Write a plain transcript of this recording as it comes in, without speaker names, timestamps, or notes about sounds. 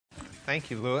Thank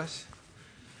you, Lewis.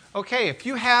 Okay, if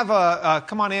you have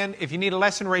come on in. If you need a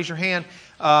lesson, raise your hand.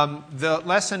 The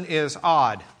lesson is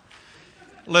odd,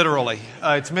 literally.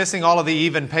 It's missing all of the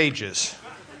even pages.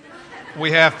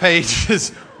 We have pages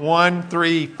 1,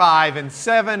 3, 5, and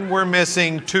 7. We're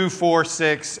missing 2, 4,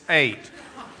 6, 8.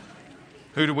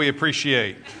 Who do we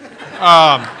appreciate?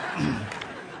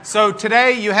 So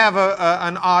today you have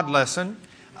an odd lesson.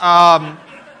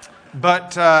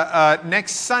 But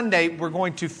next Sunday we're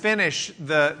going to finish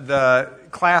the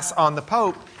class on the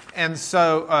Pope, and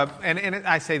so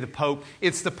I say the Pope.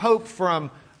 It's the Pope from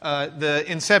the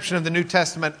inception of the New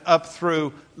Testament up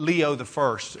through Leo the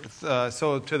First,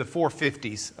 so to the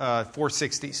 450s,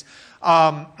 460s.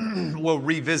 We'll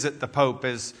revisit the Pope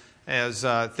as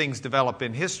things develop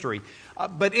in history.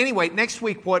 But anyway, next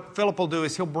week what Philip will do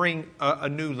is he'll bring a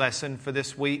new lesson for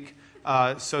this week.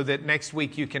 So that next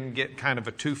week you can get kind of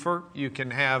a twofer. You can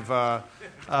have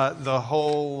the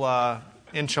whole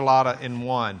enchilada in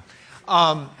one.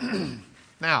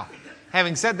 Now,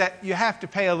 having said that, you have to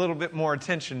pay a little bit more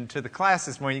attention to the class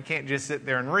this morning. You can't just sit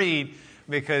there and read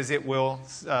because it will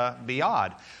be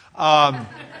odd.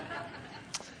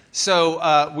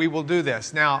 So we will do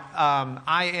this. Now,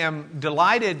 I am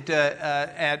delighted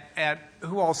at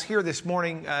who all's here this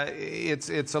morning.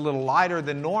 It's a little lighter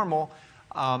than normal.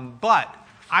 But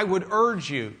I would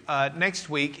urge you next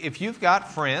week, if you've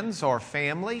got friends or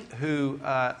family who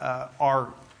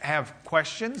have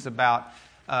questions about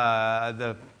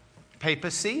the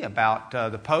papacy, about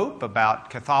the Pope, about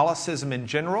Catholicism in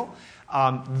general,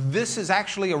 this is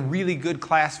actually a really good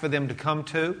class for them to come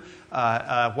to.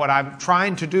 What I'm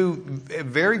trying to do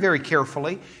very, very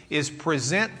carefully is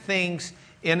present things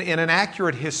in an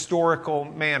accurate historical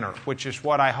manner, which is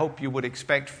what I hope you would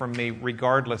expect from me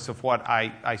regardless of what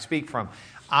I speak from.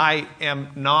 I am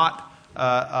not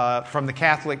from the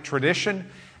Catholic tradition.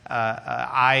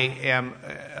 I am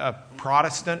a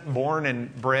Protestant born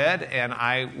and bred, and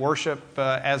I worship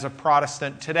as a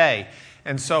Protestant today.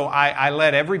 And so I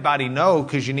let everybody know,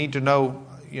 because you need to know,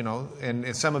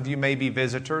 and some of you may be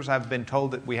visitors. I've been told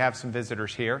that we have some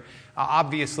visitors here.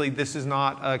 Obviously, this is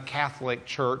not a Catholic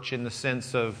church in the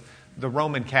sense of the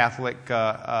Roman Catholic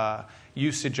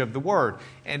usage of the word,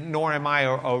 and nor am I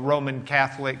a Roman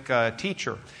Catholic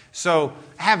teacher. So,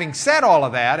 having said all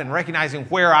of that and recognizing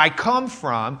where I come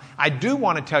from, I do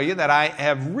want to tell you that I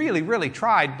have really, really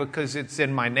tried, because it's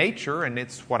in my nature and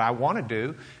it's what I want to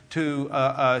do, to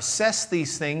assess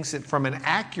these things from an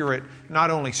accurate,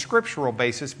 not only scriptural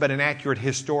basis, but an accurate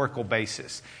historical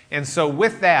basis. And so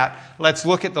with that, let's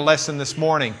look at the lesson this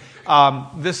morning.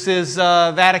 This is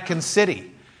Vatican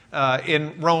City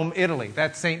in Rome, Italy.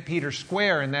 That's St. Peter's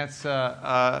Square, and that's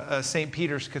St.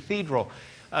 Peter's Cathedral.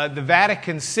 The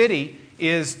Vatican City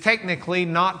is technically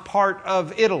not part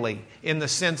of Italy, in the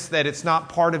sense that it's not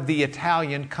part of the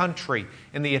Italian country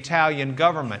and the Italian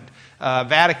government.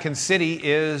 Vatican City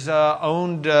is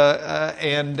owned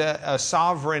and a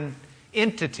sovereign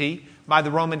entity by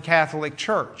the Roman Catholic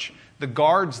Church. The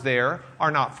guards there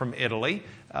are not from Italy.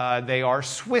 They are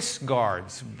Swiss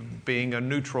guards. Being a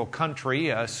neutral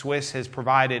country, Swiss has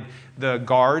provided the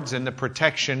guards and the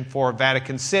protection for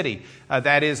Vatican City.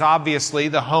 That is obviously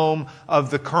the home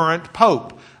of the current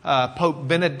Pope. Pope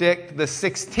Benedict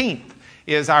XVI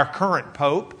is our current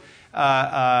Pope.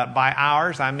 By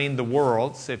ours, I mean the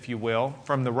world's, if you will,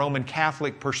 from the Roman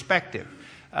Catholic perspective.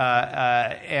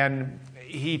 And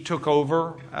he took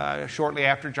over shortly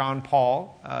after John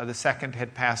Paul II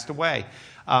had passed away.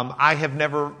 I have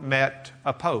never met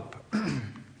a pope.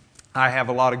 I have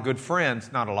a lot of good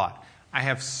friends, not a lot. I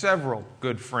have several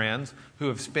good friends who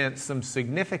have spent some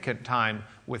significant time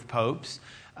with popes.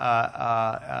 It's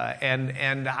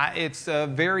a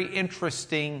very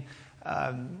interesting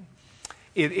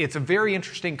it's a very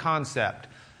interesting concept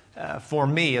for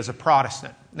me as a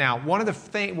Protestant. Now, one of the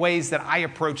ways that I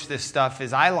approach this stuff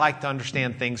is I like to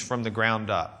understand things from the ground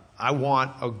up. I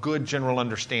want a good general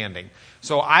understanding.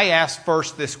 So I ask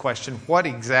first this question: what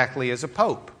exactly is a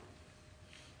pope?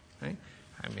 Okay?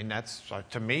 I mean, that's,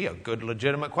 to me, a good,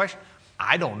 legitimate question.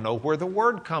 I don't know where the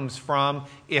word comes from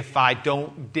if I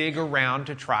don't dig around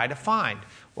to try to find.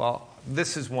 Well,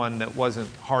 this is one that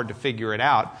wasn't hard to figure it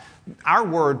out. Our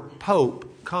word pope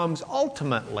comes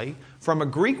ultimately from a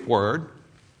Greek word,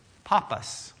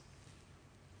 papas.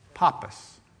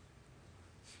 Papas.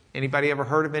 Anybody ever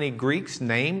heard of any Greeks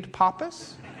named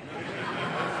Papas?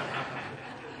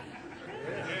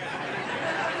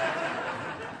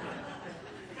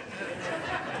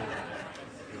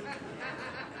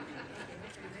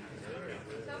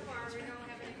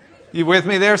 You with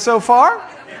me there so far?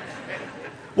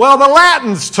 Well, the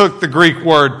Latins took the Greek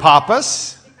word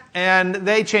papas, and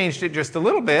they changed it just a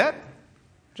little bit.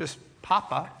 Just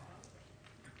Papa.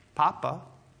 Papa.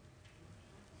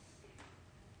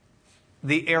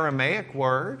 The Aramaic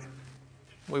word,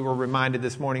 we were reminded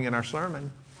this morning in our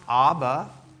sermon, Abba.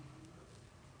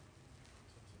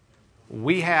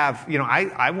 We have,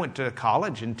 I went to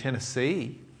college in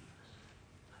Tennessee.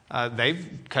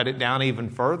 They've cut it down even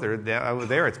further. Over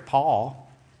there it's Paul.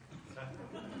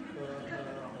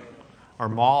 Or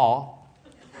Ma.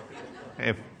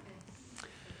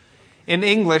 In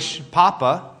English,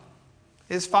 Papa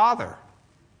is father.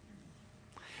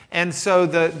 And so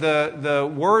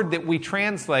the word that we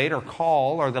translate or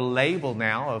call, or the label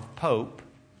now of Pope,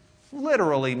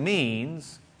 literally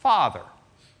means father.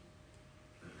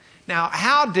 Now,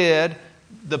 how did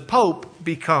the Pope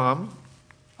become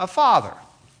a father?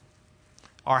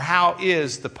 Or how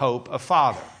is the Pope a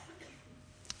father?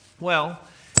 Well,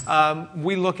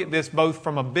 we look at this both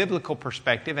from a biblical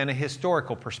perspective and a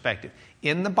historical perspective.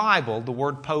 In the Bible, the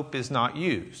word Pope is not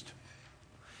used.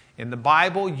 In the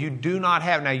Bible, you do not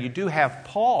have, now you do have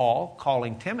Paul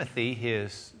calling Timothy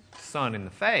his son in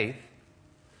the faith,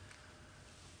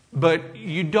 but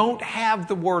you don't have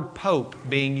the word Pope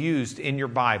being used in your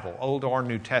Bible, Old or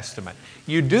New Testament.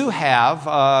 You do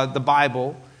have the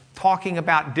Bible talking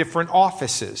about different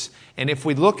offices. And if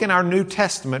we look in our New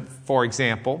Testament, for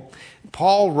example,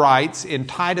 Paul writes in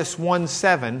Titus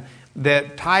 1:7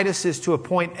 that Titus is to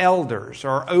appoint elders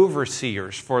or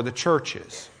overseers for the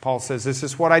churches. Paul says, this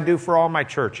is what I do for all my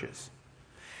churches.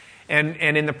 And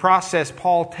in the process,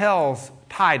 Paul tells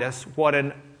Titus what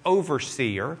an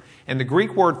overseer, and the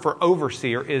Greek word for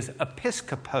overseer is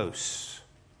episkopos.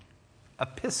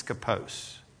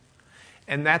 Episkopos.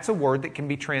 And that's a word that can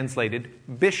be translated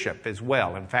bishop as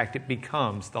well. In fact, it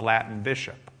becomes the Latin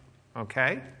bishop.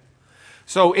 Okay?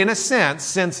 So in a sense,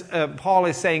 since Paul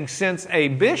is saying since a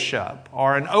bishop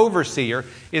or an overseer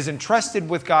is entrusted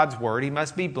with God's word, he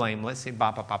must be blameless,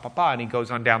 and he goes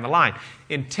on down the line.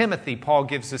 In Timothy, Paul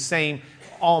gives the same,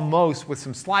 almost with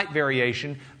some slight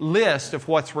variation, list of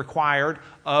what's required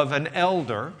of an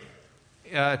elder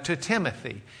to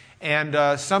Timothy.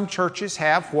 And some churches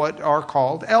have what are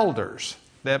called elders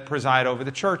that preside over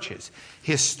the churches.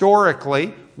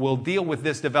 Historically, we'll deal with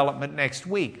this development next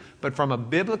week, but from a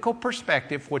biblical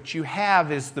perspective, what you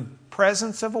have is the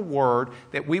presence of a word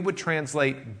that we would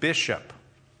translate bishop,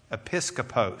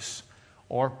 episkopos,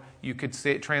 or you could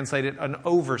translate it an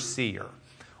overseer,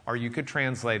 or you could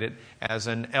translate it as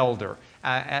an elder.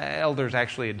 Elder is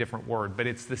actually a different word, but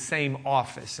it's the same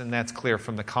office, and that's clear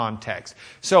from the context.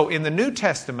 So in the New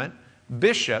Testament,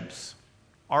 bishops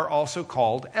are also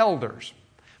called elders.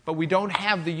 But we don't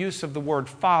have the use of the word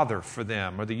father for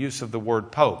them or the use of the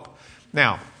word pope.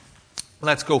 Now,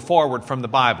 let's go forward from the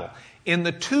Bible. In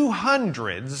the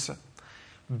 200s,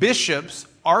 bishops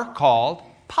are called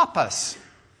papas.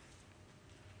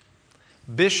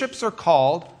 Bishops are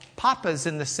called papas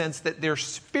in the sense that they're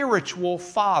spiritual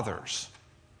fathers.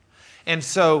 And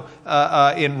so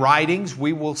in writings,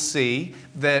 we will see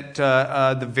that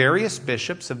the various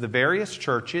bishops of the various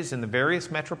churches in the various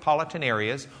metropolitan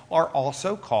areas are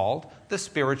also called the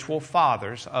spiritual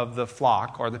fathers of the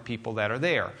flock or the people that are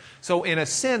there. So in a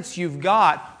sense, you've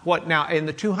got what now in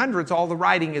the 200s, all the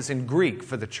writing is in Greek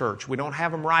for the church. We don't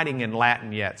have them writing in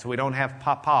Latin yet, so we don't have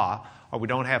papa or we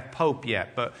don't have pope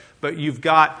yet. But you've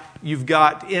got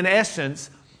in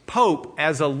essence Pope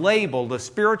as a label, the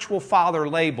spiritual father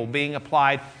label being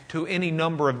applied to any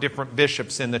number of different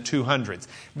bishops in the 200s.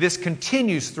 This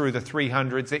continues through the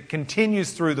 300s. It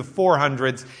continues through the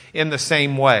 400s in the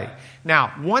same way.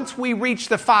 Now, once we reach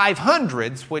the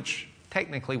 500s, which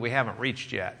technically we haven't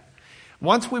reached yet,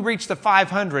 once we reach the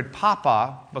 500,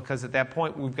 Papa, because at that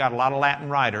point we've got a lot of Latin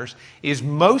writers, is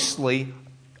mostly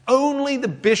only the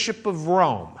Bishop of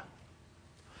Rome.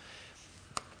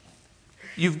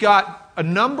 You've got a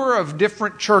number of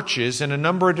different churches in a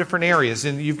number of different areas.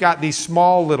 And you've got these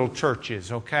small little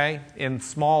churches, okay, in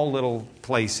small little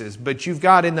places. But you've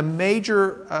got in the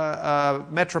major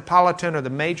metropolitan or the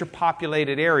major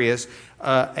populated areas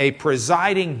a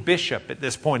presiding bishop at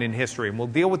this point in history. And we'll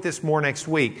deal with this more next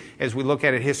week as we look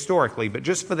at it historically. But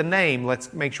just for the name,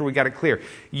 let's make sure we got it clear.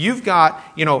 You've got,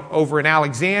 over in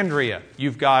Alexandria,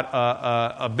 you've got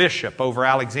a bishop over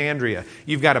Alexandria.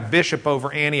 You've got a bishop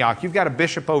over Antioch. You've got a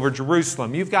bishop over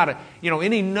Jerusalem. You've got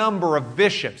any number of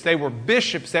bishops. They were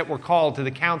bishops that were called to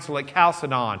the council at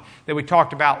Chalcedon that we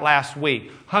talked about last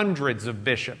week. Hundreds of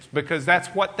bishops, because that's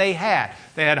what they had.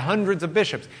 They had hundreds of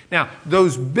bishops. Now,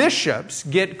 those bishops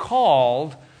get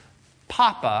called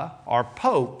Papa, or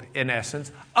Pope in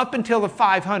essence, up until the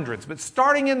 500s. But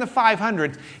starting in the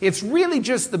 500s, it's really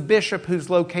just the bishop who's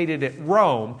located at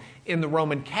Rome in the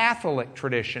Roman Catholic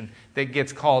tradition that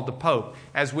gets called the Pope.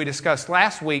 As we discussed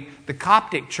last week, the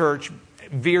Coptic Church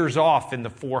veers off in the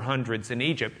 400s in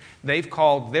Egypt. They've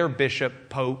called their bishop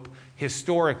Pope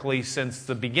historically since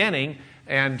the beginning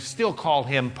and still call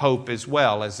him Pope as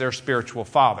well as their spiritual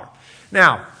father.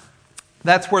 Now,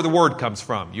 that's where the word comes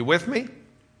from. You with me?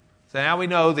 So now we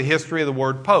know the history of the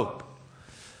word Pope.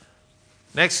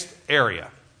 Next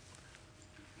area.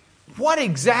 What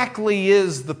exactly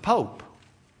is the Pope?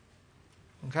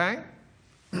 Okay?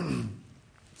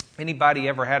 Anybody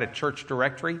ever had a church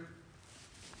directory?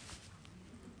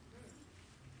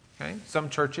 Okay? Some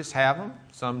churches have them,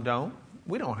 some don't.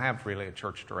 We don't have really a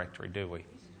church directory, do we?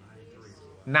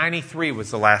 93 was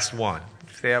the last one.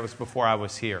 See, that was before I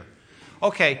was here.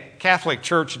 Okay, Catholic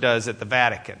Church does at the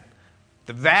Vatican.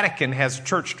 The Vatican has a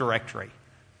church directory.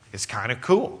 It's kind of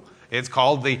cool. It's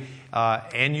called the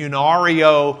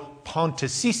Annuario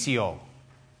Pontificio.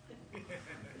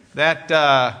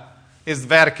 That is the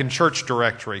Vatican Church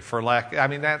Directory for lack. I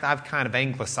mean, I've kind of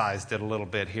anglicized it a little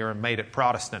bit here and made it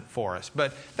Protestant for us.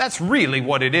 But that's really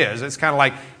what it is. It's kind of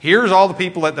like, here's all the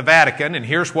people at the Vatican and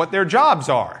here's what their jobs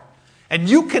are. And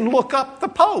you can look up the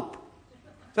Pope.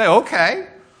 Say, okay,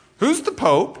 who's the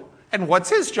Pope and what's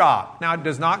his job? Now, it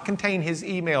does not contain his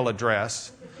email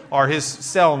address or his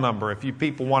cell number. If you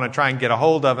people want to try and get a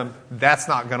hold of him, that's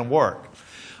not going to work.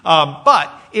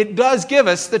 But it does give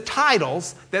us the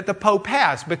titles that the Pope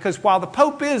has, because while the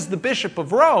Pope is the Bishop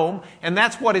of Rome, and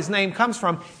that's what his name comes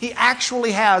from, he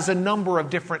actually has a number of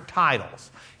different titles.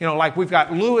 You know, like we've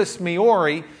got Louis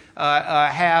Miori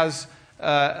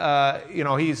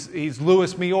he's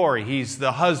Louis Miori. He's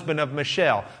the husband of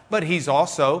Michelle, but he's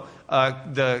also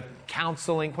the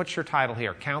counseling. What's your title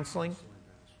here? Counseling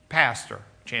pastor,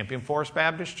 Champion Forest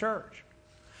Baptist Church.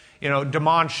 You know,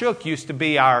 Damon Shook used to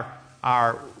be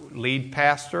our lead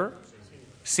pastor,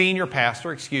 senior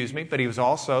pastor, excuse me, but he was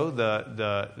also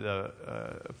the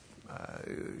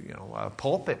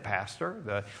pulpit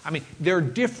pastor. There are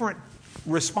different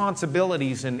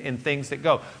responsibilities and things that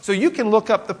go. So you can look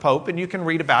up the Pope and you can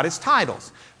read about his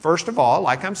titles. First of all,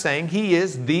 like I'm saying, he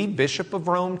is the Bishop of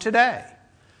Rome today.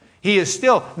 He is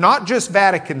still not just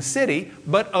Vatican City,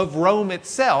 but of Rome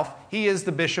itself. He is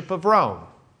the Bishop of Rome.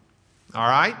 All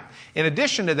right? In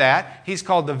addition to that, he's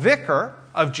called the Vicar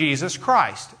of Jesus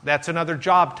Christ. That's another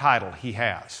job title he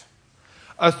has.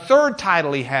 A third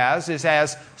title he has is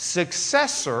as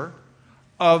successor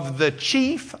of the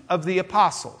Chief of the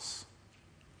Apostles.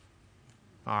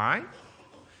 All right?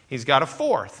 He's got a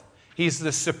fourth. He's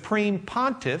the Supreme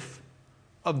Pontiff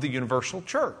of the Universal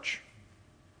Church.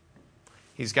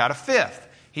 He's got a fifth.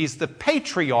 He's the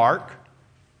Patriarch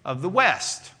of the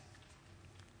West.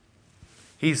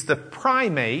 He's the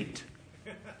Primate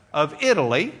of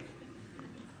Italy.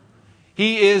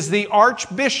 He is the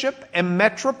Archbishop and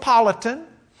Metropolitan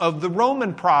of the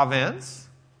Roman province.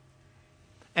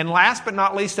 And last but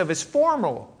not least of his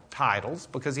formal titles,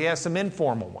 because he has some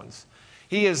informal ones,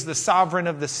 he is the Sovereign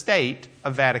of the State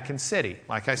of Vatican City.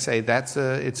 Like I say, that's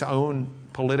its own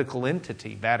political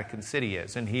entity, Vatican City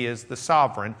is, and he is the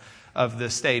Sovereign of the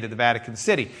State of the Vatican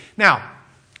City. Now,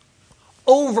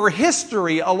 over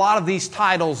history, a lot of these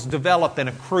titles develop and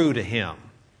accrue to him.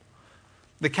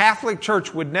 The Catholic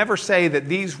Church would never say that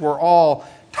these were all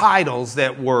titles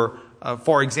that were,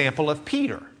 for example, of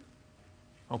Peter,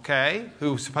 okay,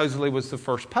 who supposedly was the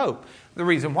first pope. The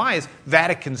reason why is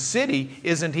Vatican City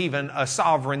isn't even a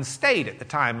sovereign state at the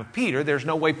time of Peter. There's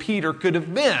no way Peter could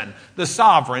have been the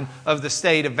sovereign of the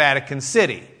state of Vatican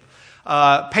City.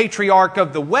 Patriarch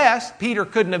of the West, Peter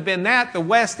couldn't have been that. The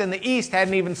West and the East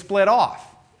hadn't even split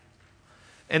off.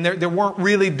 And there weren't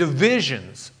really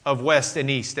divisions of West and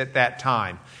East at that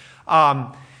time.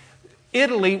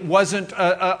 Italy wasn't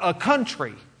a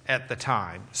country at the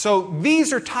time. So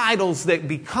these are titles that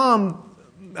become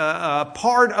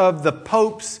part of the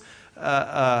Pope's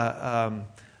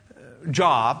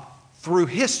job through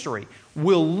history.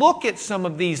 We'll look at some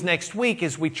of these next week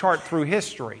as we chart through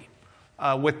history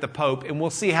with the Pope, and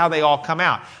we'll see how they all come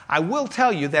out. I will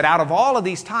tell you that out of all of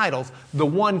these titles, the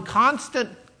one constant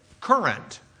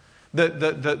current,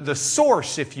 the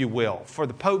source, if you will, for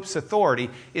the Pope's authority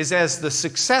is as the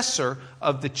successor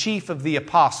of the Chief of the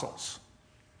Apostles.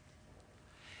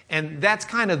 And that's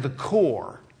kind of the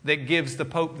core that gives the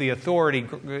Pope the authority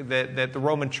that the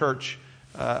Roman Church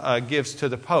gives to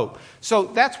the Pope. So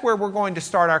that's where we're going to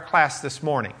start our class this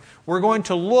morning. We're going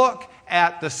to look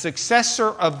at the successor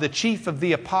of the Chief of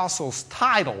the Apostles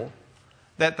title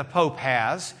that the Pope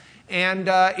has, and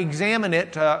examine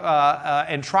it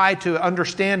and try to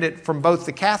understand it from both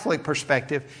the Catholic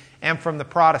perspective and from the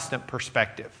Protestant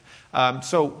perspective.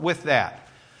 So with that,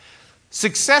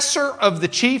 successor of the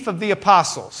chief of the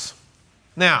apostles.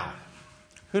 Now,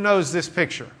 who knows this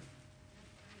picture?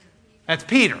 That's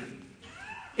Peter.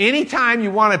 Anytime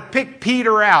you want to pick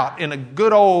Peter out in a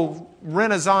good old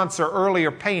Renaissance or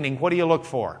earlier painting, what do you look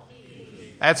for?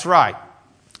 That's right.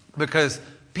 Because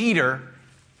Peter,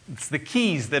 it's the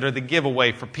keys that are the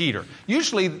giveaway for Peter.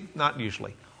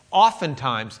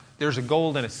 Oftentimes, there's a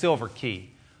gold and a silver key,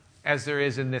 as there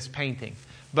is in this painting.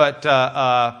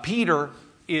 But Peter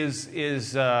is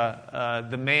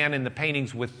the man in the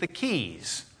paintings with the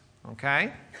keys.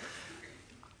 Okay?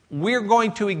 We're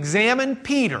going to examine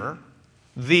Peter,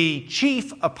 the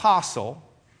chief apostle.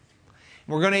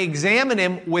 We're going to examine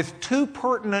him with two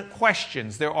pertinent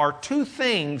questions. There are two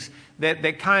things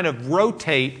that kind of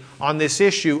rotate on this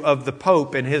issue of the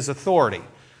Pope and his authority.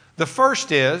 The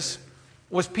first is,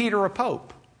 was Peter a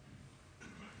pope?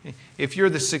 If you're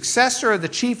the successor of the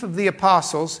chief of the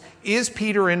apostles, is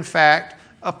Peter in fact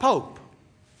a pope?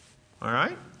 All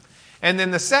right? And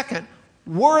then the second,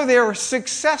 were there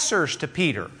successors to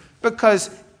Peter? Because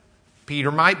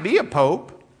Peter might be a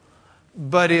pope,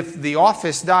 but if the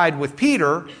office died with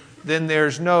Peter, then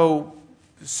there's no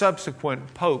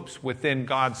subsequent popes within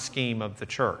God's scheme of the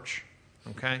church.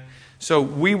 Okay? So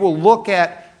we will look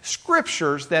at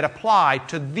scriptures that apply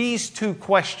to these two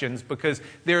questions because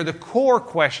they're the core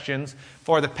questions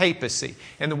for the papacy.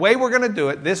 And the way we're going to do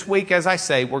it this week, as I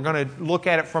say, we're going to look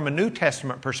at it from a New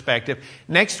Testament perspective.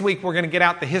 Next week, we're going to get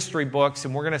out the history books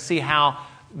and we're going to see how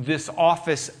this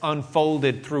office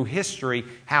unfolded through history,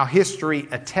 how history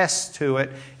attests to it,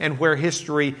 and where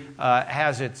history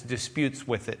has its disputes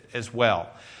with it as well.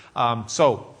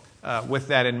 So, with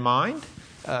that in mind,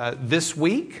 this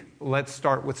week, let's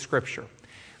start with Scripture.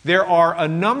 There are a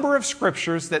number of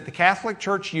scriptures that the Catholic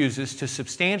Church uses to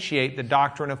substantiate the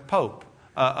doctrine of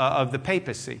of the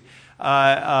papacy.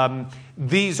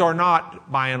 These are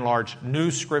not, by and large,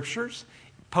 new scriptures.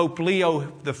 Pope Leo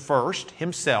I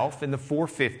himself, in the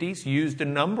 450s, used a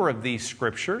number of these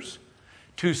scriptures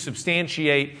to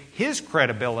substantiate his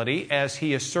credibility as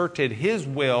he asserted his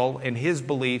will and his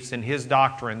beliefs and his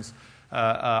doctrines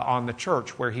on the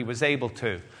church where he was able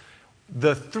to.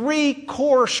 The three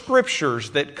core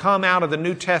scriptures that come out of the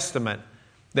New Testament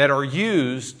that are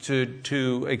used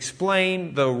to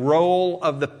explain the role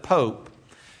of the Pope,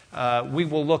 we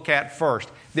will look at first.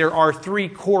 There are three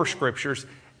core scriptures.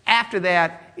 After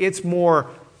that, it's more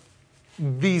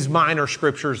these minor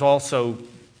scriptures also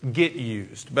get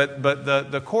used. But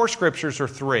the core scriptures are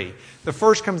three. The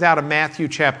first comes out of Matthew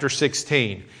chapter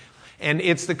 16. And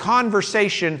it's the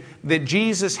conversation that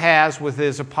Jesus has with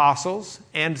his apostles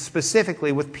and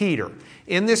specifically with Peter.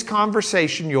 In this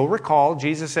conversation, you'll recall,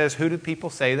 Jesus says, "Who do people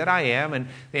say that I am?" And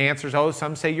the answer is, "Oh,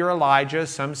 some say you're Elijah,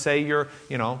 some say you're,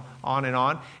 on and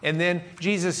on." And then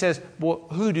Jesus says, "Well,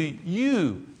 who do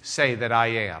you say that I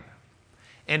am?"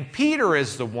 And Peter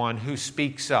is the one who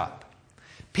speaks up.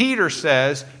 Peter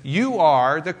says, "You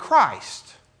are the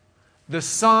Christ, the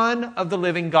Son of the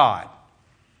living God."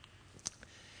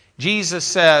 Jesus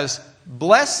says,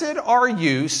 "Blessed are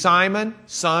you, Simon,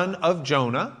 son of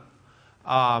Jonah."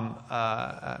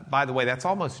 By the way, that's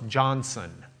almost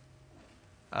Johnson.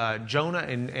 Jonah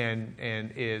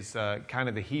and is kind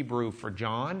of the Hebrew for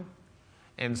John.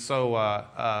 And so,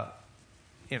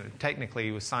 technically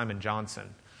he was Simon Johnson.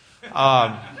 He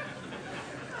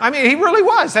really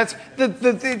was. That's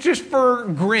just for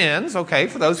grins, okay,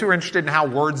 for those who are interested in how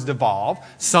words devolve.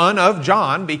 Son of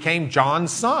John became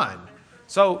John's son.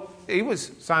 So he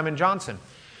was Simon Johnson.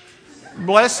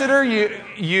 Blessed are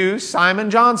you, Simon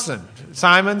Johnson,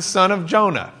 Simon, son of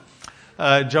Jonah.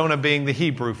 Jonah being the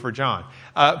Hebrew for John.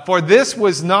 For this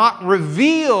was not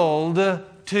revealed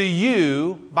to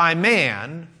you by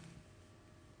man,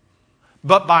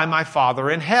 but by my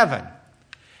Father in heaven.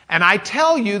 And I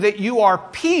tell you that you are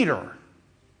Peter.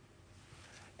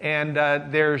 And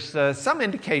there's some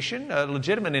indication, a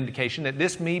legitimate indication, that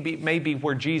this may be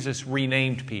where Jesus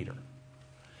renamed Peter.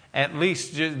 At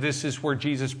least this is where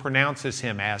Jesus pronounces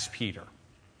him as Peter.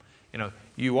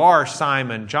 You are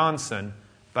Simon Johnson,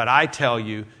 but I tell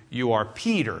you, you are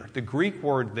Peter. The Greek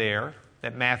word there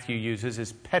that Matthew uses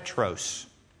is Petros.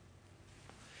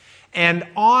 And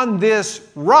on this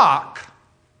rock,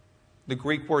 the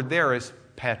Greek word there is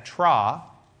Petra,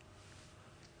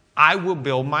 I will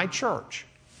build my church,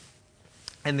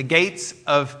 and the gates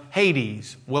of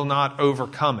Hades will not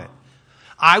overcome it.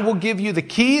 I will give you the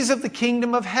keys of the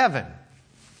kingdom of heaven.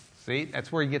 See,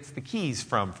 that's where he gets the keys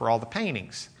from for all the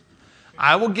paintings.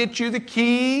 I will get you the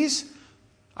keys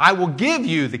I will give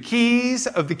you the keys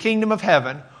of the kingdom of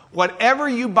heaven. Whatever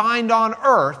you bind on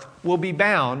earth will be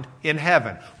bound in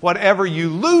heaven. Whatever you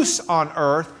loose on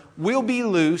earth will be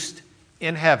loosed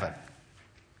in heaven.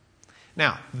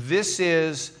 Now, this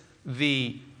is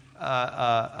the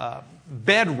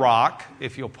bedrock,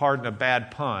 if you'll pardon a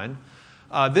bad pun.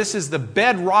 This is the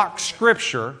bedrock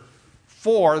scripture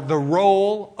for the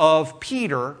role of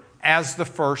Peter as the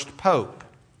first pope.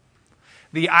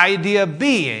 The idea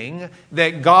being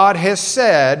that God has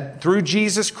said through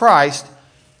Jesus Christ,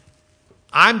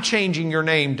 I'm changing your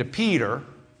name to Peter,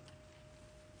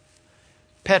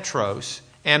 Petros,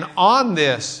 and on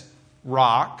this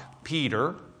rock,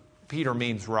 Peter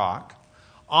means rock,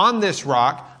 on this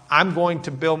rock, I'm going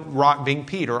to build, rock being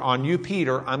Peter, on you,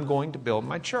 Peter, I'm going to build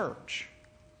my church.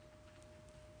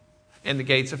 And the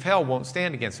gates of hell won't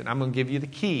stand against it. I'm going to give you the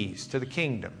keys to the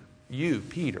kingdom. You,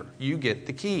 Peter, you get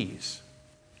the keys.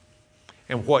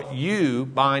 And what you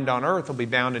bind on earth will be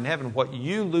bound in heaven. What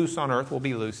you loose on earth will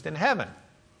be loosed in heaven.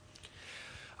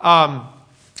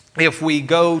 If we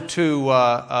go to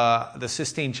the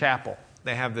Sistine Chapel,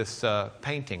 they have this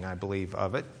painting, I believe,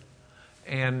 of it.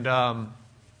 And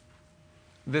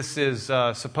this is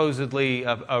supposedly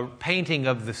a painting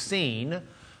of the scene.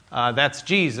 That's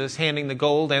Jesus handing the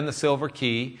gold and the silver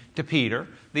key to Peter.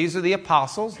 These are the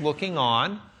apostles looking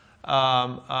on.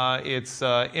 It's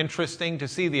interesting to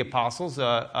see the apostles.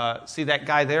 See that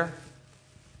guy there?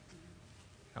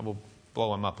 I will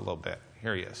blow him up a little bit.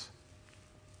 Here he is.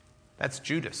 That's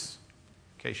Judas,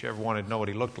 in case you ever wanted to know what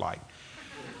he looked like.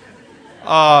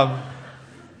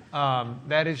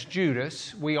 That is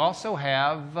Judas. We also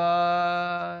have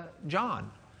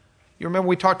John. You remember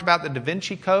we talked about the Da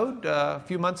Vinci Code a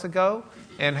few months ago,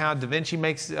 and how Da Vinci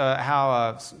makes,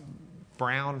 Scott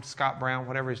Brown,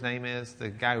 whatever his name is, the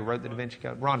guy who wrote the Da Vinci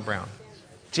Code, Ron Brown.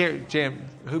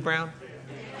 Who Brown?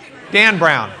 Dan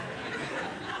Brown.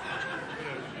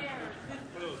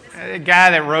 The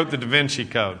guy that wrote the Da Vinci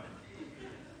Code.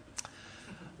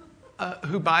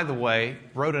 Who, by the way,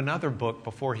 wrote another book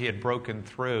before he had broken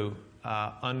through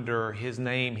under his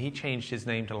name. He changed his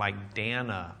name to like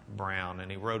Dana Brown,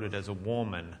 and he wrote it as a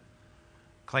woman,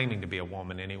 claiming to be a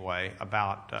woman anyway,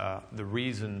 about the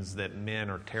reasons that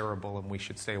men are terrible and we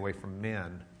should stay away from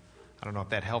men. I don't know if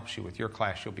that helps you with your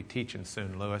class you'll be teaching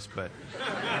soon, Lewis, but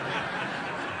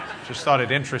just thought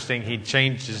it interesting he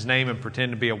changed his name and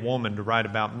pretended to be a woman to write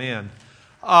about men.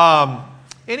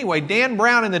 Anyway, Dan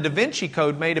Brown in the Da Vinci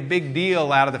Code made a big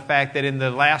deal out of the fact that in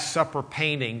the Last Supper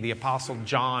painting, the Apostle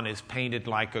John is painted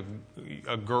like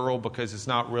a girl because it's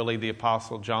not really the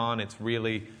Apostle John, it's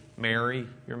really Mary.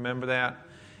 You remember that?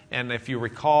 And if you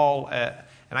recall, and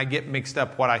I get mixed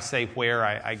up what I say where,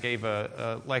 I gave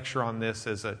a lecture on this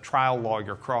as a trial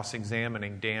lawyer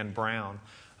cross-examining Dan Brown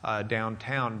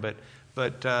downtown.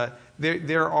 But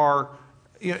there are...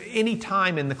 You know, any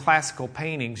time in the classical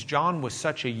paintings, John was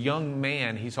such a young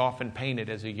man, he's often painted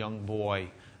as a young boy,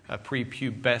 a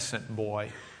prepubescent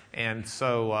boy. And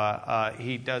so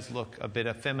he does look a bit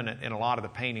effeminate in a lot of the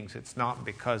paintings. It's not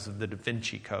because of the Da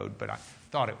Vinci Code, but I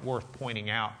thought it worth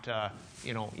pointing out,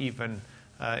 even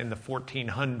in the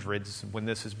 1400s, when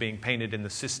this is being painted in the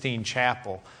Sistine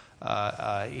Chapel,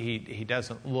 he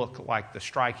doesn't look like the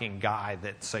striking guy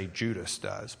that, say, Judas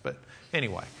does. But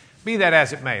anyway... Be that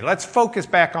as it may, let's focus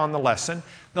back on the lesson.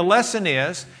 The lesson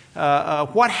is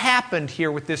what happened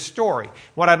here with this story.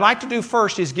 What I'd like to do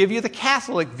first is give you the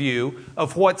Catholic view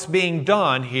of what's being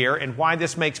done here and why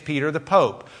this makes Peter the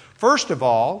Pope. First of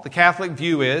all, the Catholic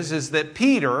view is that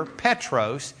Peter,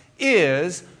 Petros,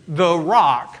 is the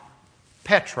rock,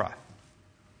 Petra.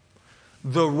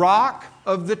 The rock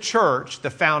of the church,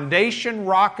 the foundation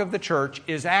rock of the church,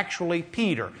 is actually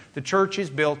Peter. The church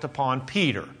is built upon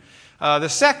Peter. The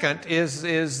second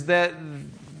is that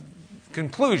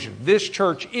conclusion. This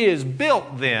church is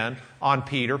built then on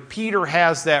Peter. Peter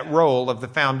has that role of the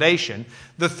foundation.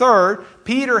 The third,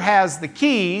 Peter has the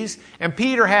keys, and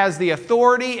Peter has the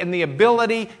authority and the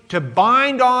ability to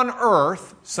bind on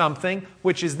earth something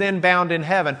which is then bound in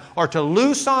heaven, or to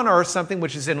loose on earth something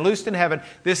which is then loosed in heaven.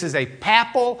 This is a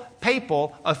papal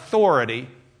authority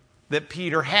that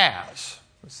Peter has.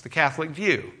 It's the Catholic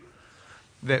view.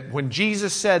 That when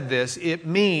Jesus said this, it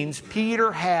means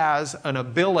Peter has an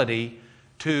ability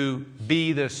to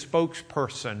be the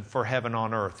spokesperson for heaven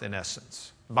on earth, in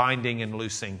essence, binding and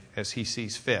loosing as he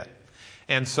sees fit.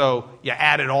 And so you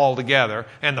add it all together,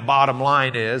 and the bottom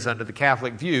line is, under the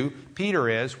Catholic view, Peter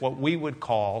is what we would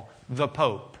call the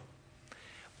Pope.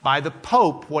 By the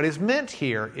Pope, what is meant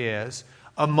here is,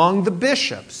 among the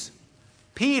bishops,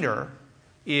 Peter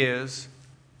is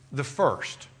the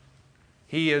first.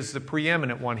 He is the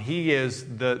preeminent one. He is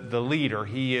the leader.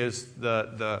 He is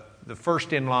the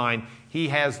first in line. He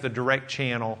has the direct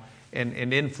channel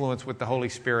and influence with the Holy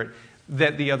Spirit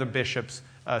that the other bishops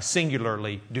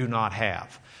singularly do not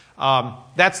have.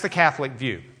 That's the Catholic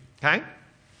view. Okay?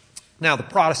 Now, the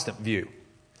Protestant view.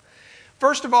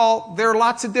 First of all, there are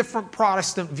lots of different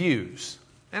Protestant views.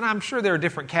 And I'm sure there are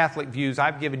different Catholic views.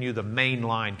 I've given you the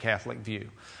mainline Catholic view.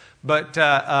 But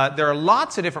there are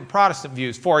lots of different Protestant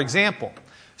views. For example,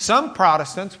 some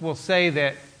Protestants will say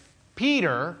that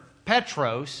Peter,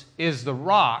 Petros, is the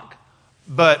rock,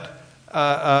 but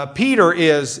Peter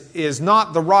is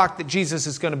not the rock that Jesus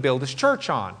is going to build his church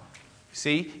on.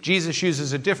 See, Jesus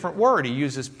uses a different word. He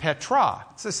uses Petra.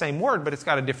 It's the same word, but it's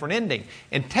got a different ending.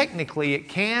 And technically, it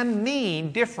can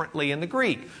mean differently in the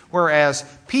Greek. Whereas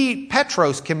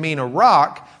Petros can mean a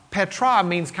rock, Petra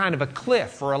means kind of a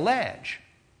cliff or a ledge.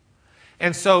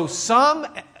 And so some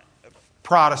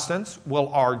Protestants will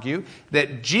argue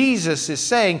that Jesus is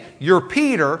saying, you're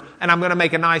Peter, and I'm going to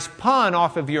make a nice pun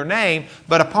off of your name,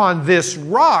 but upon this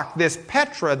rock, this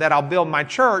Petra, that I'll build my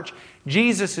church.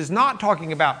 Jesus is not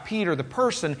talking about Peter the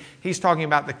person. He's talking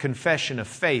about the confession of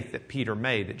faith that Peter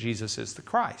made, that Jesus is the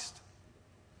Christ.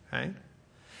 Okay?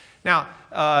 Now,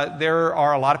 there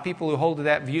are a lot of people who hold to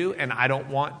that view, and I don't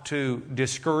want to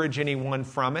discourage anyone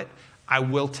from it. I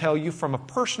will tell you from a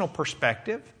personal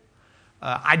perspective,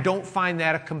 I don't find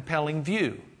that a compelling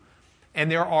view. And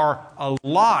there are a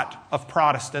lot of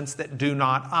Protestants that do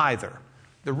not either.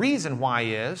 The reason why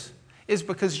is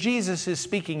because Jesus is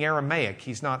speaking Aramaic.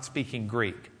 He's not speaking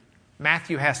Greek.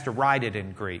 Matthew has to write it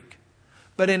in Greek.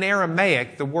 But in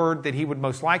Aramaic, the word that he would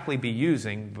most likely be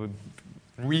using,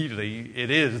 really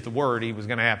it is the word he was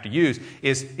going to have to use,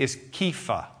 is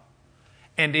kepha.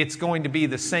 And it's going to be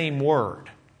the same word.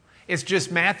 It's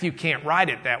just Matthew can't write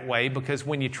it that way because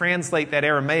when you translate that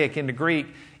Aramaic into Greek,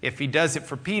 if he does it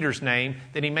for Peter's name,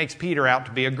 then he makes Peter out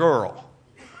to be a girl.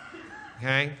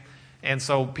 Okay? And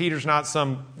so Peter's not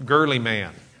some girly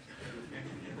man.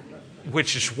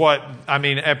 Which is what,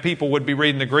 people would be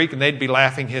reading the Greek and they'd be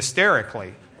laughing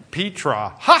hysterically.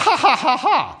 Petra, ha ha ha ha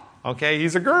ha. Okay,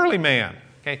 he's a girly man.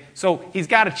 Okay, so he's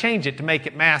got to change it to make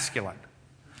it masculine.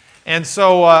 And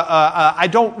so I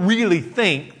don't really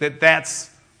think that that's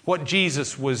what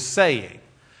Jesus was saying.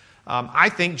 I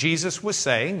think Jesus was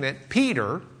saying that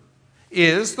Peter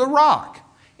is the rock.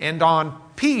 And on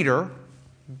Peter,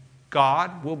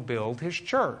 God will build His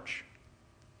church.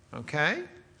 Okay?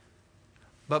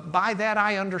 But by that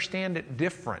I understand it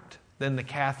different than the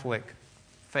Catholic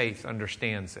faith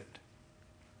understands it.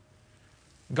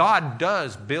 God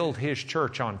does build His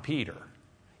church on Peter.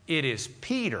 It is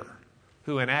Peter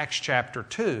who in Acts chapter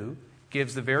 2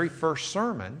 gives the very first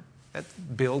sermon that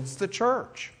builds the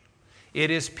church.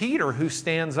 It is Peter who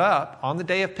stands up on the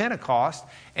day of Pentecost,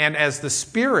 and as the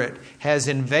Spirit has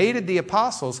invaded the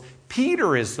apostles,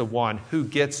 Peter is the one who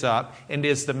gets up and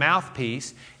is the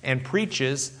mouthpiece and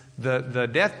preaches the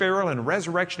death, burial, and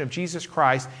resurrection of Jesus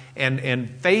Christ and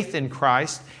faith in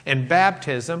Christ and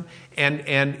baptism. And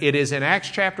it is in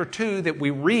Acts chapter 2 that we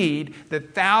read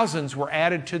that thousands were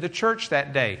added to the church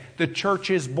that day. The church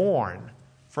is born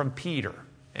from Peter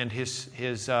and his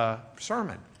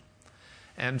sermon.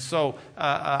 And so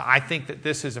I think that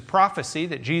this is a prophecy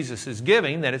that Jesus is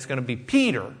giving, that it's going to be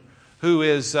Peter who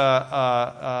is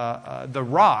the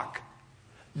rock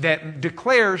that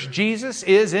declares Jesus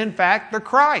is in fact the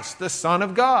Christ, the Son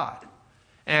of God.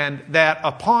 And that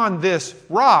upon this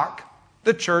rock,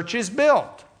 the church is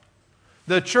built.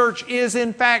 The church is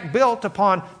in fact built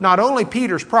upon not only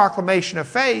Peter's proclamation of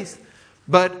faith,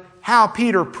 but how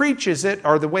Peter preaches it,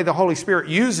 or the way the Holy Spirit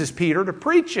uses Peter to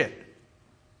preach it.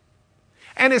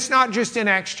 And it's not just in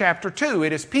Acts chapter 2.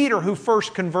 It is Peter who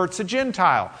first converts a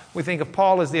Gentile. We think of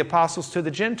Paul as the apostles to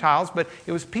the Gentiles, but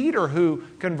it was Peter who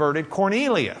converted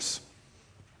Cornelius.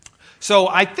 So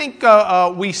I think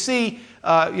we see,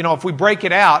 if we break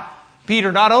it out,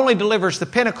 Peter not only delivers the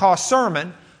Pentecost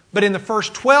sermon, but in the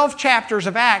first 12 chapters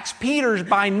of Acts, Peter's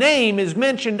by name is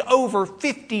mentioned over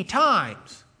 50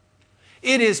 times.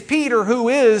 It is Peter who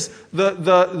is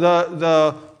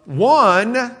the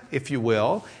one, if you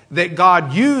will, that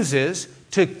God uses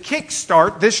to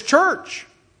kickstart this church.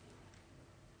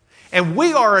 And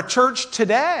we are a church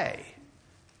today.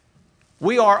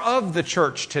 We are of the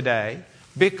church today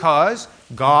because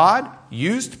God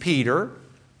used Peter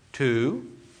to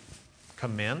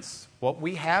commence what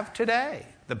we have today,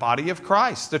 the body of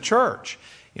Christ, the church.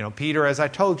 Peter, as I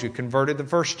told you, converted the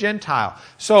first Gentile.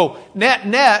 So,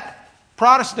 net,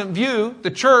 Protestant view,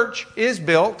 the church is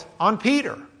built on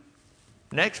Peter.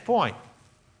 Next point.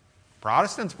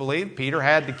 Protestants believe Peter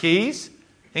had the keys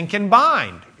and can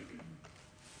bind.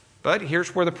 But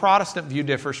here's where the Protestant view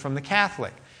differs from the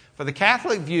Catholic. For the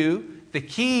Catholic view, the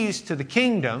keys to the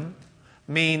kingdom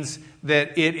means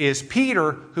that it is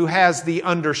Peter who has the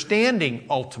understanding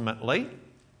ultimately,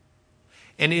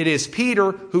 and it is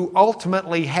Peter who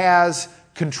ultimately has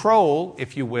control,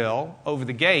 if you will, over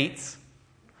the gates.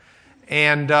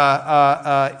 And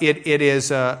it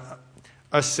is a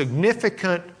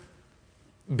significant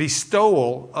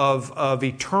bestowal of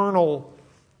eternal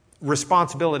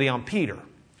responsibility on Peter.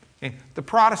 Okay? The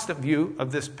Protestant view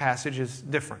of this passage is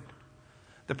different.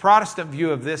 The Protestant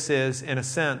view of this is, in a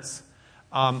sense,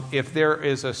 if there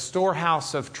is a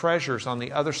storehouse of treasures on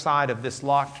the other side of this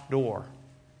locked door,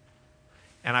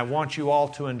 and I want you all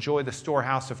to enjoy the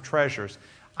storehouse of treasures,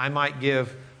 I might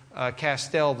give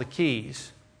Castell the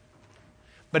keys.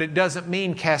 But it doesn't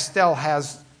mean Castell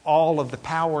has all of the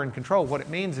power and control. What it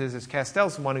means is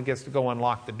Castell's the one who gets to go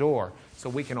unlock the door so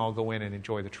we can all go in and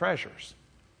enjoy the treasures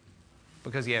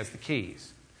because he has the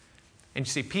keys. And you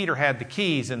see, Peter had the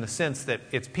keys in the sense that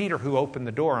it's Peter who opened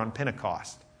the door on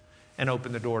Pentecost and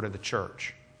opened the door to the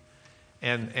church.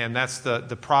 And that's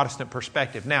the Protestant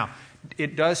perspective. Now,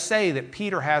 it does say that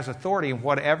Peter has authority, and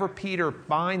whatever Peter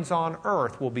binds on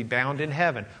earth will be bound in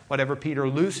heaven. Whatever Peter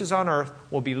looses on earth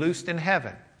will be loosed in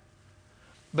heaven.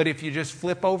 But if you just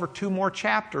flip over 2 more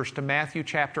chapters to Matthew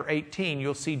chapter 18,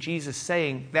 you'll see Jesus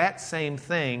saying that same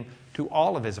thing to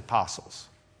all of his apostles.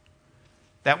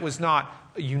 That was not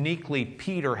uniquely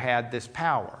Peter had this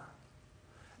power.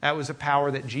 That was a power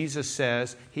that Jesus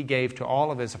says he gave to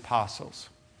all of his apostles.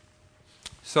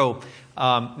 So,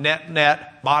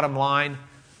 net, bottom line,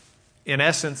 in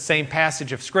essence, same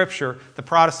passage of Scripture. The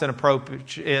Protestant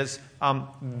approach is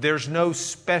there's no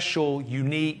special,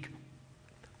 unique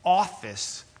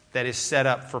office that is set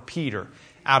up for Peter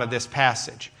out of this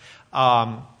passage.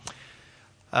 That's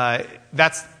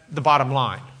the bottom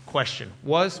line question.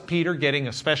 Was Peter getting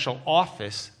a special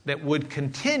office that would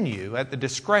continue at the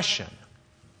discretion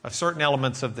of certain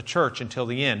elements of the church until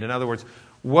the end? In other words,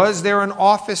 was there an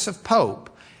office of Pope?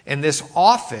 And this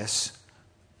office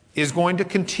is going to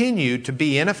continue to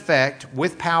be in effect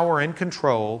with power and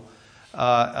control,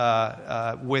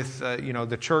 with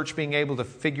the church being able to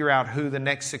figure out who the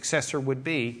next successor would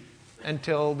be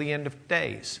until the end of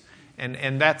days.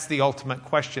 And that's the ultimate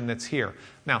question that's here.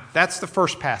 Now, that's the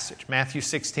first passage, Matthew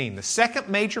 16. The second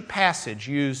major passage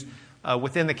used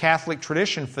within the Catholic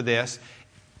tradition for this,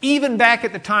 even back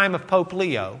at the time of Pope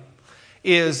Leo,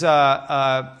 is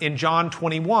in John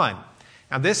 21.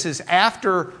 Now, this is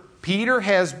after Peter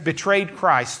has betrayed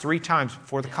Christ 3 times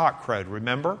before the cock crowed,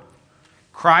 remember?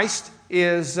 Christ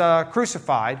is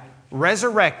crucified,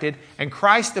 resurrected, and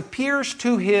Christ appears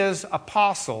to his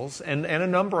apostles and a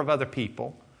number of other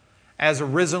people as a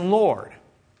risen Lord.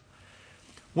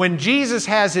 When Jesus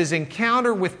has his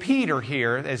encounter with Peter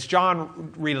here, as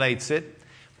John relates it,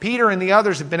 Peter and the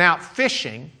others have been out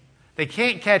fishing. They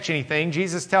can't catch anything.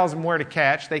 Jesus tells them where to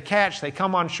catch. They catch. They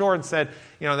come on shore and said,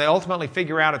 they ultimately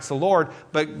figure out it's the Lord,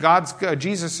 but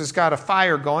Jesus has got a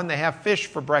fire going. They have fish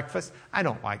for breakfast. I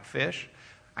don't like fish.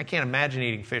 I can't imagine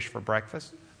eating fish for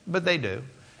breakfast, but they do,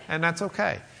 and that's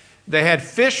okay. They had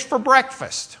fish for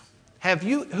breakfast.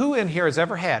 Who in here has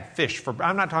ever had fish for,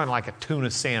 I'm not talking like a tuna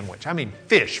sandwich. I mean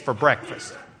fish for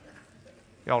breakfast.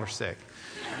 Y'all are sick.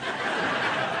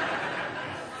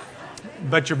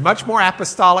 But you're much more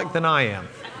apostolic than I am.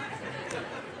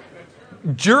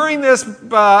 During this,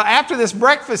 after this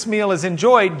breakfast meal is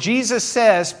enjoyed, Jesus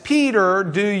says, Peter,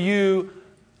 do you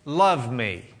love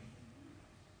me?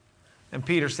 And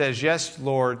Peter says, yes,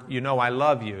 Lord, you know I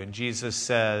love you. And Jesus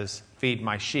says, feed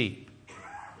my sheep.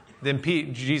 Then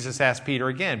Jesus asks Peter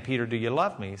again, Peter, do you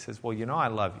love me? He says, well, you know I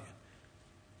love you.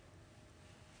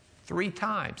 3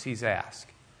 times he's asked.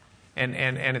 And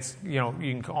it's,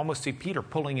 you can almost see Peter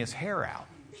pulling his hair out.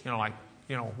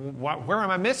 Where am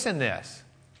I missing this?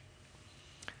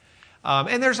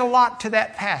 And there's a lot to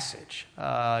that passage.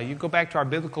 You go back to our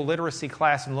biblical literacy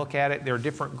class and look at it. There are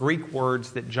different Greek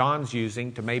words that John's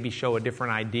using to maybe show a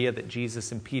different idea that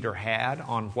Jesus and Peter had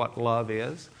on what love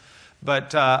is.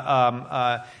 But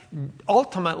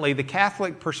ultimately,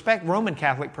 the Roman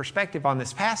Catholic perspective on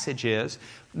this passage is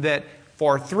that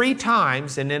for 3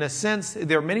 times, and in a sense,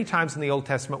 there are many times in the Old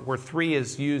Testament where 3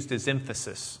 is used as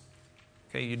emphasis.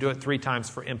 Okay, you do it 3 times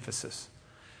for emphasis.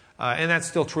 And that's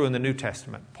still true in the New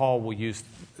Testament. Paul will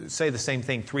say the same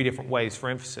thing 3 different ways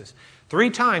for emphasis. 3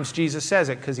 times Jesus says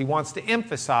it because he wants to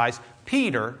emphasize,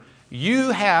 Peter, you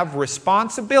have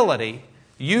responsibility,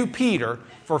 you, Peter,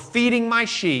 for feeding my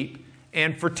sheep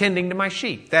and for tending to my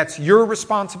sheep. That's your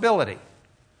responsibility.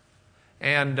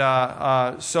 And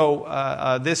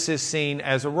so this is seen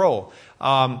as a role.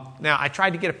 Now, I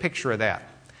tried to get a picture of that.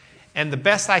 And the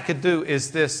best I could do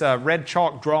is this red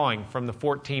chalk drawing from the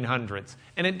 1400s.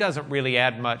 And it doesn't really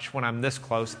add much when I'm this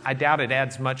close. I doubt it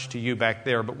adds much to you back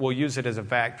there, but we'll use it as a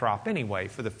backdrop anyway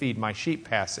for the Feed My Sheep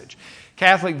passage.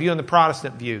 Catholic view and the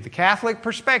Protestant view. The Catholic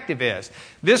perspective is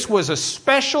this was a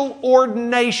special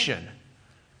ordination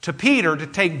to Peter to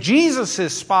take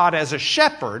Jesus' spot as a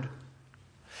shepherd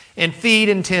and feed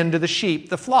and tend to the sheep,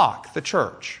 the flock, the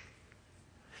church.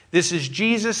 This is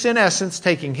Jesus, in essence,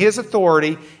 taking his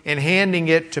authority and handing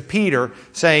it to Peter,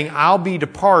 saying, I'll be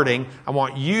departing. I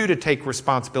want you to take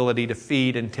responsibility to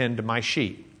feed and tend to my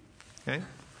sheep. Okay?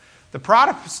 The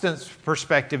Protestant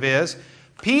perspective is,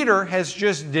 Peter has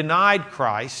just denied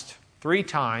Christ 3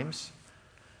 times.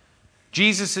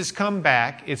 Jesus has come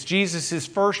back. It's Jesus'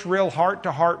 first real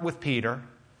heart-to-heart with Peter.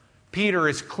 Peter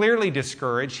is clearly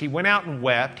discouraged. He went out and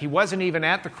wept. He wasn't even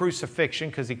at the crucifixion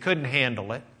because he couldn't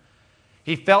handle it.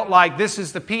 He felt like this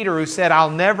is the Peter who said, I'll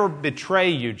never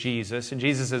betray you, Jesus. And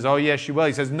Jesus says, oh, yes, you will.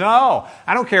 He says, no,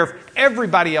 I don't care if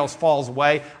everybody else falls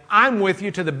away. I'm with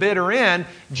you to the bitter end.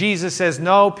 Jesus says,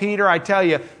 no, Peter, I tell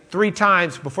you, 3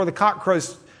 times before the cock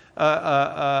crows,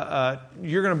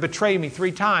 you're going to betray me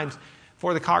 3 times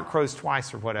before the cock crows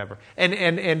twice or whatever.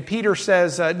 And Peter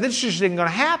says, this just isn't going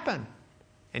to happen.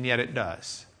 And yet it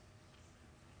does.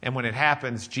 And when it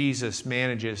happens, Jesus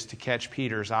manages to catch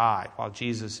Peter's eye while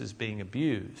Jesus is being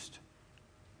abused.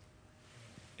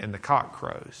 And the cock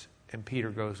crows, and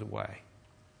Peter goes away.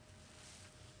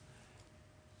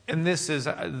 And this is,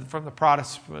 from the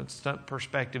Protestant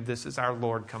perspective, this is our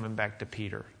Lord coming back to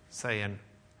Peter, saying,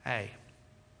 hey,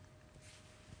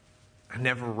 I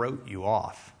never wrote you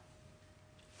off.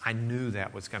 I knew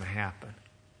that was going to happen.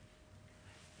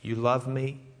 You love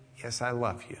me? Yes, I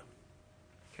love you.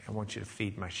 I want you to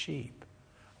feed my sheep.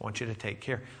 I want you to take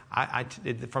care.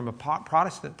 From a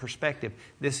Protestant perspective,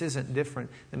 this isn't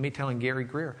different than me telling Gary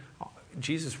Greer,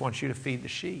 Jesus wants you to feed the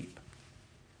sheep.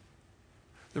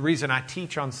 The reason I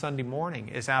teach on Sunday morning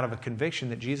is out of a conviction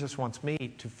that Jesus wants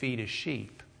me to feed his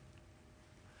sheep.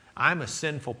 I'm a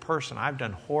sinful person. I've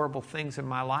done horrible things in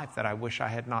my life that I wish I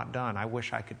had not done. I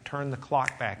wish I could turn the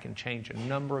clock back and change a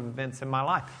number of events in my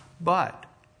life. But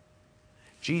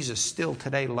Jesus still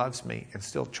today loves me and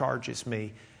still charges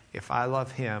me. If I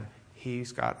love him,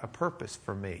 he's got a purpose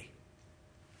for me.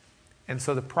 And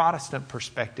so the Protestant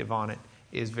perspective on it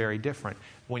is very different.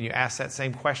 When you ask that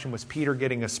same question, was Peter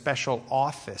getting a special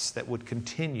office that would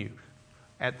continue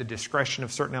at the discretion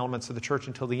of certain elements of the church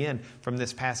until the end from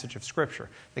this passage of Scripture?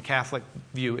 The Catholic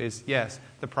view is yes.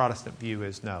 The Protestant view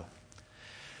is no.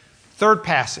 Third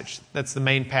passage, that's the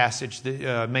main passage.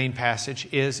 The main passage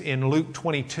is in Luke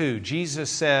 22. Jesus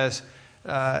says,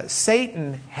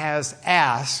 Satan has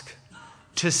asked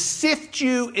to sift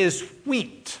you as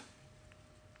wheat.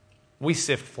 We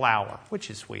sift flour,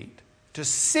 which is wheat. To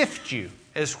sift you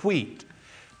as wheat.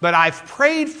 But I've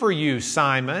prayed for you,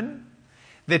 Simon,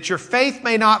 that your faith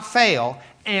may not fail.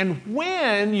 And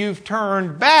when you've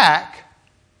turned back,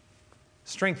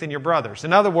 strengthen your brothers.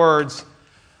 In other words,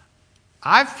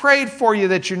 I've prayed for you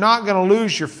that you're not going to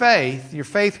lose your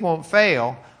faith won't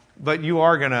fail, but you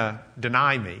are going to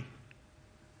deny me,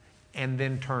 and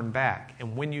then turn back.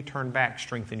 And when you turn back,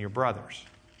 strengthen your brothers.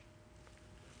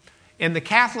 In the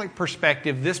Catholic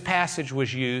perspective, this passage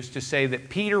was used to say that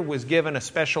Peter was given a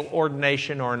special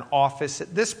ordination or an office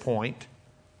at this point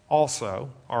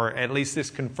also, or at least this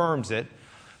confirms it,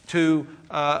 to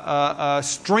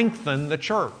strengthen the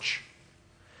church.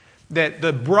 That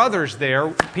the brothers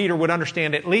there, Peter would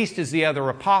understand at least as the other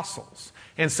apostles.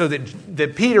 And so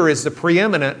that Peter is the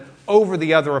preeminent over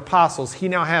the other apostles. He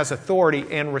now has authority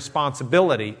and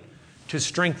responsibility to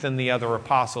strengthen the other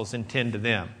apostles and tend to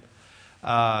them.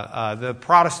 The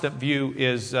Protestant view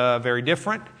is very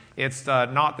different. It's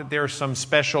not that there's some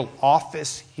special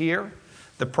office here.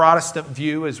 The Protestant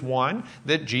view is one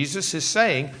that Jesus is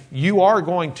saying, you are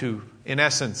going to, in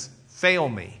essence, fail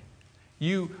me.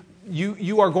 You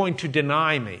are going to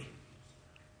deny me.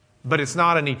 But it's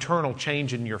not an eternal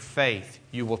change in your faith.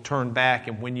 You will turn back,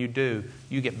 and when you do,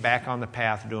 you get back on the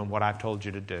path doing what I've told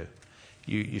you to do.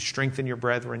 You strengthen your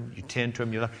brethren, you tend to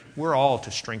them. We're all to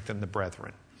strengthen the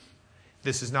brethren.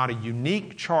 This is not a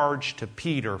unique charge to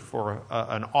Peter for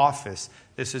an office.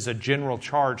 This is a general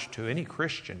charge to any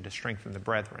Christian to strengthen the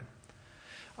brethren.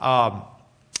 Now,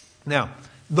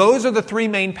 those are the 3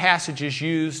 main passages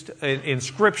used in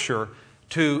Scripture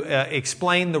to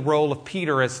explain the role of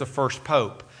Peter as the first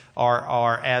pope,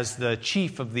 or as the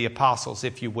chief of the apostles,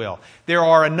 if you will. There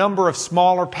are a number of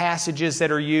smaller passages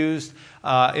that are used.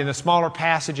 In the smaller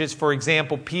passages, for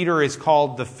example, Peter is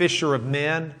called the fisher of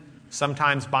men,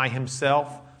 sometimes by himself.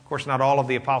 Of course, not all of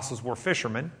the apostles were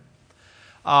fishermen.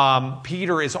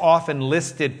 Peter is often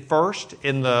listed first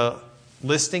in the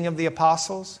listing of the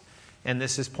apostles, and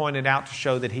this is pointed out to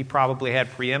show that he probably had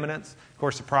preeminence. Of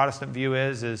course, the Protestant view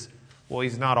is well,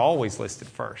 he's not always listed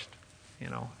first,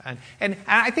 And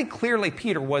I think clearly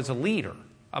Peter was a leader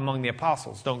among the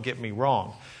apostles. Don't get me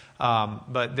wrong,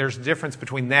 but there's a difference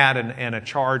between that and a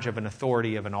charge of an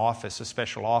authority of an office, a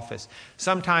special office.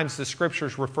 Sometimes the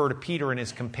Scriptures refer to Peter and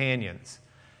his companions.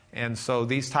 And so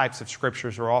these types of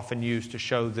scriptures are often used to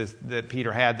show that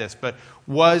Peter had this. But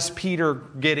was Peter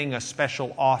getting a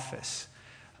special office?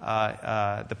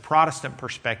 The Protestant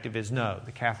perspective is no.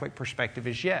 The Catholic perspective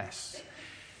is yes.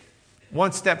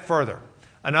 One step further.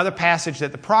 Another passage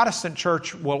that the Protestant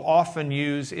church will often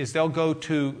use is they'll go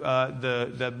to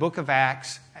the book of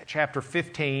Acts, chapter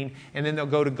 15, and then they'll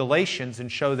go to Galatians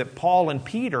and show that Paul and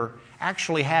Peter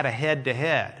actually had a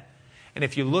head-to-head. And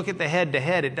if you look at the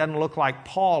head-to-head, it doesn't look like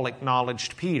Paul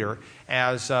acknowledged Peter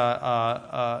as,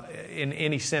 in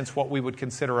any sense, what we would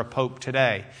consider a pope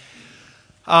today.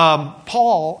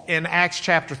 Paul, in Acts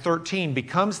chapter 13,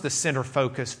 becomes the center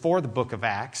focus for the book of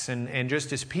Acts. And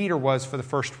just as Peter was for the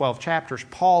first 12 chapters,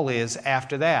 Paul is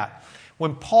after that.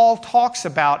 When Paul talks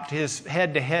about his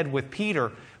head-to-head with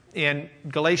Peter in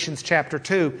Galatians chapter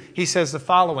 2, he says the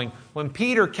following: when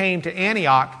Peter came to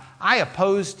Antioch, I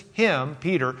opposed him,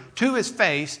 Peter, to his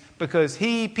face because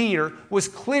he, Peter, was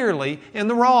clearly in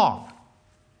the wrong.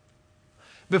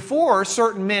 Before,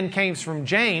 certain men came from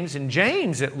James, and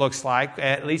James, it looks like,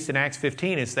 at least in Acts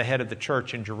 15, is the head of the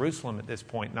church in Jerusalem at this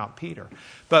point, not Peter.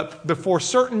 But before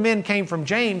certain men came from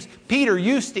James, Peter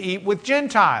used to eat with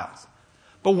Gentiles.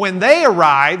 But when they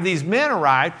arrived, these men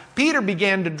arrived, Peter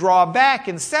began to draw back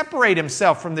and separate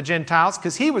himself from the Gentiles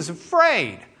because he was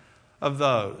afraid of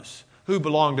those who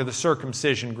belonged to the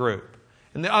circumcision group.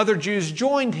 And the other Jews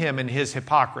joined him in his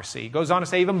hypocrisy. He goes on to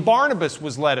say even Barnabas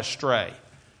was led astray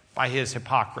by his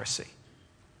hypocrisy.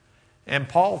 And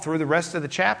Paul, through the rest of the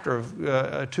chapter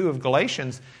of 2 of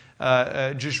Galatians,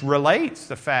 just relates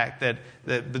the fact that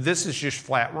this is just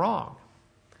flat wrong.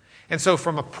 And so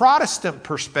from a Protestant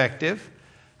perspective,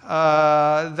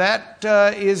 that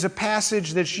is a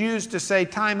passage that's used to say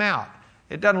time out.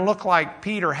 It doesn't look like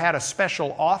Peter had a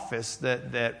special office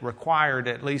that required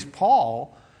at least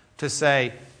Paul to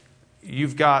say,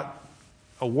 you've got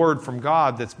a word from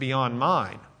God that's beyond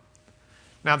mine.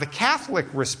 Now, the Catholic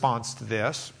response to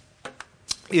this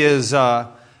is one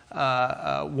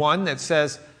that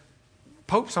says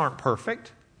popes aren't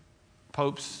perfect.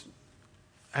 Popes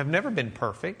have never been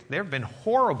perfect. There have been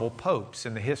horrible popes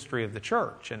in the history of the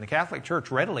church, and the Catholic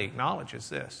Church readily acknowledges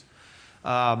this.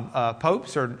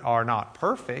 Popes are not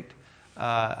perfect.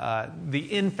 The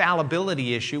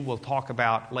infallibility issue we'll talk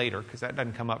about later because that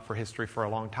doesn't come up for history for a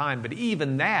long time. But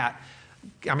even that,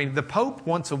 the Pope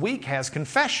once a week has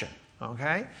confession.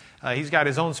 Okay, he's got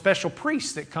his own special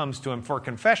priest that comes to him for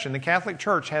confession. The Catholic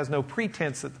Church has no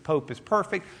pretense that the Pope is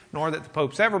perfect, nor that the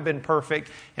Pope's ever been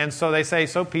perfect. And so they say,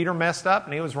 so Peter messed up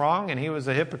and he was wrong and he was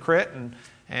a hypocrite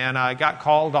and got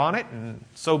called on it, and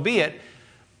so be it.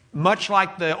 Much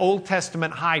like the Old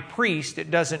Testament high priest,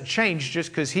 it doesn't change just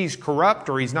because he's corrupt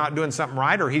or he's not doing something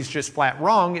right or he's just flat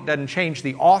wrong. It doesn't change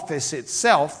the office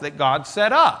itself that God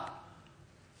set up.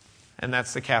 And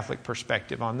that's the Catholic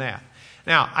perspective on that.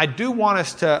 Now, I do want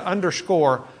us to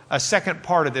underscore a second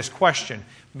part of this question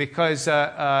because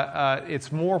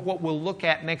it's more what we'll look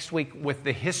at next week with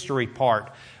the history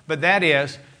part. But that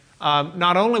is,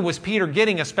 not only was Peter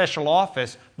getting a special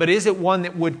office, but is it one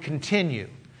that would continue?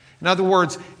 In other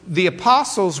words, the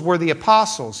apostles were the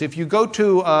apostles. If you go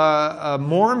to a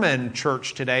Mormon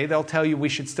church today, they'll tell you we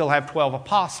should still have 12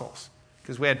 apostles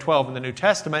because we had 12 in the New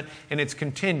Testament and it's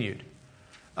continued.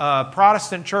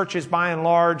 Protestant churches, by and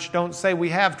large, don't say we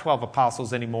have 12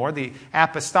 apostles anymore. The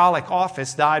apostolic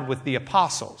office died with the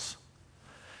apostles.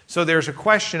 So there's a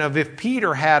question of if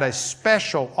Peter had a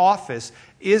special office,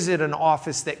 is it an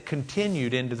office that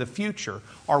continued into the future?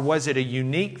 Or was it a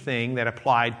unique thing that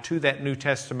applied to that New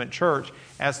Testament church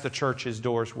as the church's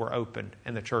doors were opened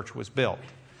and the church was built?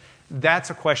 That's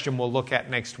a question we'll look at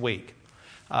next week.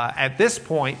 At this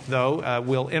point, though,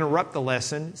 we'll interrupt the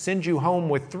lesson, send you home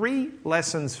with 3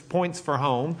 lessons points for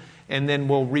home, and then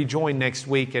we'll rejoin next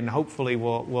week and hopefully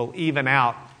we'll even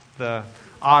out the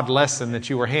odd lesson that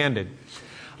you were handed.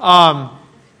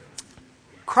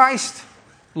 Christ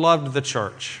loved the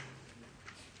church.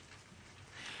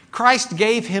 Christ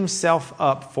gave himself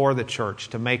up for the church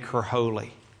to make her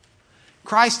holy.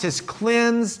 Christ has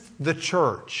cleansed the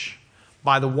church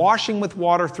by the washing with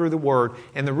water through the Word,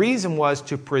 and the reason was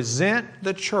to present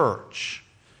the church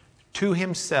to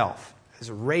himself is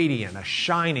a radiant, a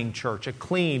shining church, a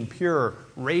clean, pure,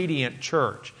 radiant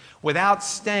church, without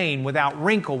stain, without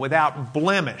wrinkle, without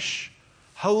blemish,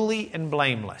 holy and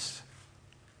blameless.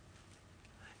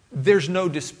 There's no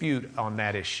dispute on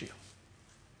that issue.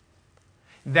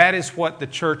 That is what the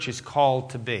church is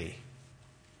called to be.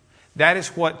 That is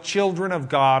what children of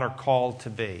God are called to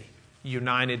be,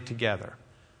 united together.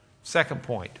 Second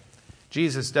point,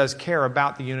 Jesus does care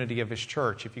about the unity of His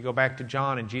church. If you go back to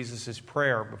John and Jesus'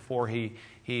 prayer before he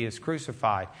is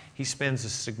crucified, He spends a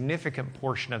significant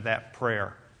portion of that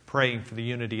prayer praying for the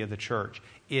unity of the church.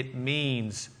 It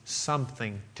means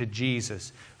something to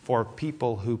Jesus for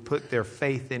people who put their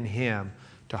faith in Him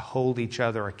to hold each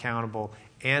other accountable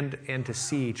and to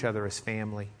see each other as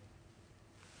family.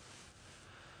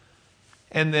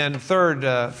 And then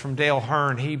third, from Dale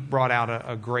Hearn, he brought out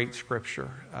a great scripture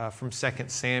from 2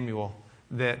 Samuel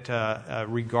that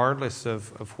regardless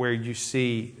of where you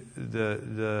see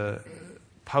the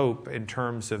Pope in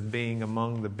terms of being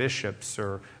among the bishops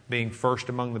or being first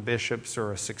among the bishops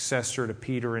or a successor to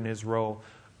Peter in his role,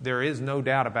 there is no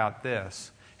doubt about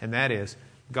this, and that is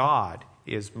God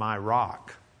is my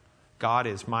rock. God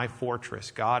is my fortress.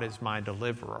 God is my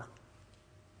deliverer.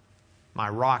 My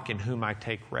rock in whom I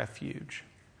take refuge.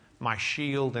 My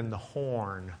shield and the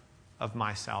horn of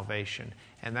my salvation.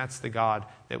 And that's the God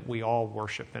that we all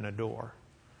worship and adore.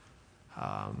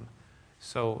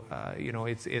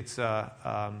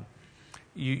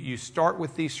 You start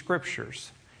with these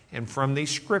scriptures. And from these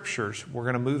scriptures, we're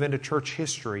going to move into church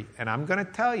history. And I'm going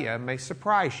to tell you, it may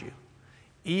surprise you,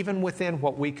 even within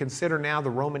what we consider now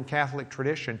the Roman Catholic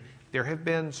tradition, there have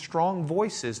been strong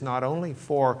voices not only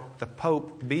for the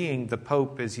Pope being the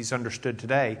Pope as he's understood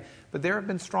today, but there have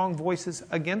been strong voices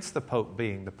against the Pope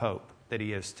being the Pope that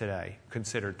he is today,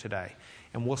 considered today.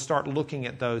 And we'll start looking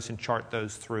at those and chart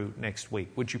those through next week.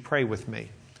 Would you pray with me?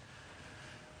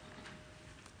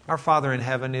 Our Father in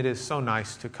heaven, it is so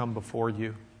nice to come before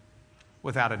you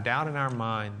without a doubt in our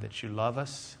mind that you love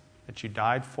us, that you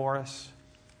died for us,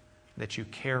 that you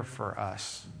care for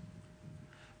us.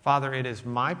 Father, it is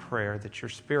my prayer that your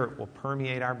Spirit will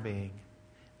permeate our being,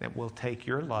 that we'll take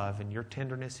your love and your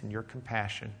tenderness and your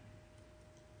compassion,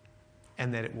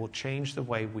 and that it will change the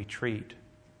way we treat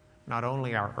not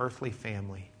only our earthly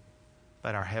family,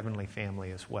 but our heavenly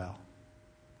family as well.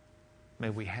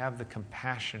 May we have the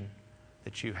compassion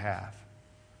that you have.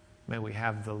 May we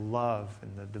have the love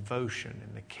and the devotion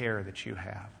and the care that you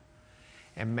have.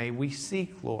 And may we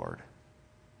seek, Lord,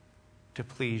 to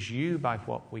please you by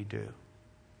what we do,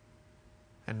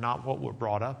 and not what we're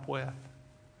brought up with,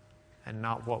 and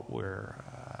not what we're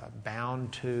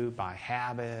bound to by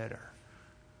habit,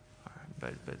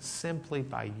 but simply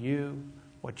by you,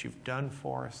 what you've done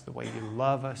for us, the way you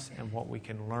love us, and what we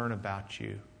can learn about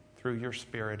you through your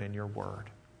Spirit and your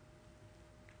Word.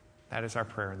 That is our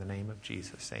prayer in the name of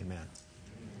Jesus. Amen.